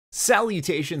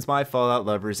Salutations, my Fallout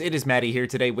lovers. It is Matty here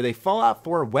today with a Fallout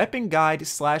 4 weapon guide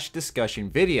slash discussion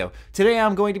video. Today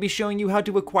I'm going to be showing you how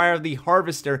to acquire the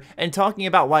Harvester and talking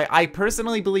about why I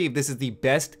personally believe this is the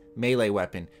best melee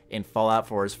weapon in Fallout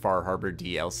 4's Far Harbor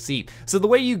DLC. So the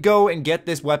way you go and get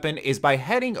this weapon is by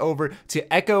heading over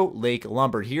to Echo Lake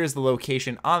Lumber. Here's the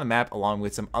location on the map along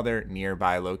with some other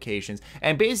nearby locations.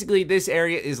 And basically this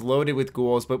area is loaded with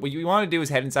ghouls, but what you want to do is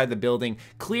head inside the building,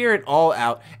 clear it all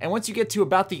out, and once you get to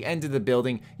about the end of the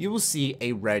building, you will see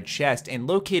a red chest, and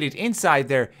located inside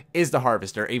there is the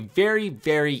Harvester, a very,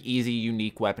 very easy,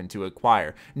 unique weapon to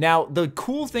acquire. Now, the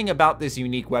cool thing about this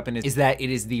unique weapon is that it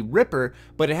is the Ripper,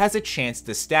 but it has a chance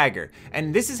to stagger.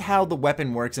 And this is how the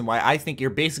weapon works and why I think you're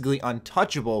basically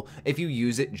untouchable if you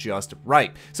use it just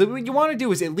right. So what you want to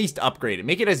do is at least upgrade it.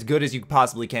 Make it as good as you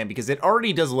possibly can because it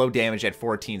already does low damage at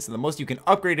 14. So the most you can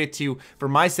upgrade it to, for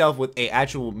myself with a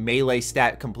actual melee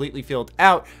stat completely filled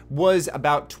out, was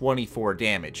about 24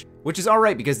 damage. Which is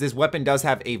alright because this weapon does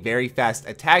have a very fast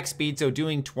attack speed, so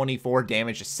doing 24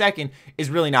 damage a second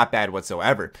is really not bad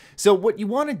whatsoever. So what you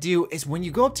want to do is when you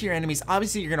go up to your enemies,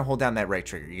 obviously you're going to hold down that right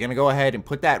trigger. You're going to go ahead and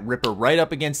put that Ripper right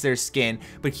up against their skin,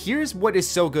 but here's what is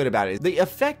so good about it. The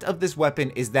effect of this weapon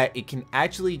is that it can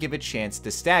actually give a chance to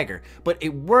stagger, but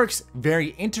it works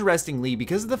very interestingly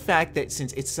because of the fact that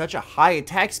since it's such a high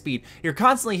attack speed, you're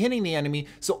constantly hitting the enemy,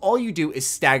 so all you do is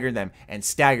stagger them and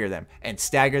stagger them and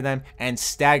stagger them and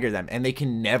stagger them, and they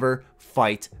can never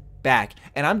fight back.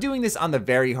 And I'm doing this on the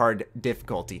very hard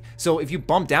difficulty, so if you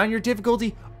bump down your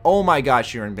difficulty, oh my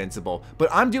gosh, you're invincible. But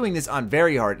I'm doing this on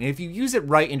very hard, and if you use it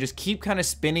right and just keep kind of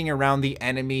spinning around the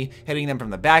enemy, hitting them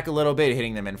from the back a little bit,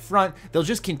 hitting them in front, they'll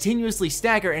just continuously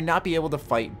stagger and not be able to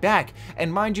fight back.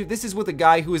 And mind you, this is with a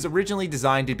guy who is originally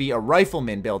designed to be a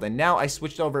rifleman build, and now I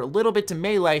switched over a little bit to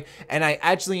melee, and I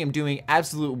actually am doing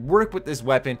absolute work with this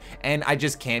weapon, and I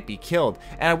just can't be killed.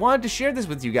 And I wanted to share this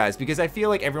with you guys because I feel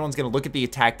like everyone's gonna look at the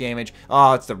attack damage.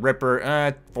 Oh, it's the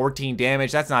Ripper, 14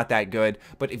 damage, that's not that good.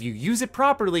 But if you use it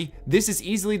properly, this is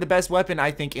easily the best weapon, I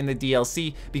think, in the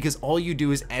DLC because all you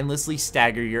do is endlessly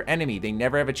stagger your enemy. They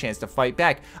never have a chance to fight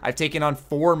back. I've taken on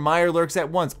 4 Mirelurks at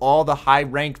once, all the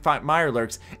high-ranked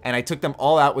Mirelurks, and I took them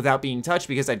all out without being touched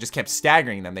because I just kept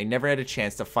staggering them. They never had a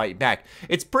chance to fight back.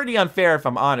 It's pretty unfair if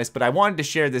I'm honest, but I wanted to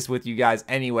share this with you guys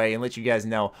anyway and let you guys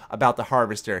know about the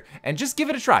Harvester. And just give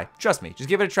it a try. Trust me, just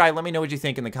give it a try. Let me know what you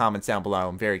think in the comments down below.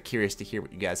 I'm very curious to hear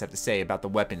what you guys have to say about the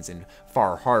weapons in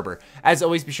Far Harbor. As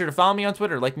always, be sure to follow me on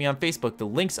Twitter, like me on Facebook. The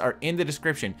links are in the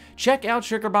description. Check out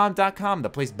sugarbomb.com, the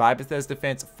place by Bethesda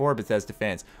fans for Bethesda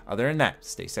fans. Other than that,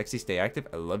 stay sexy, stay active.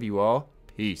 I love you all.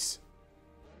 Peace.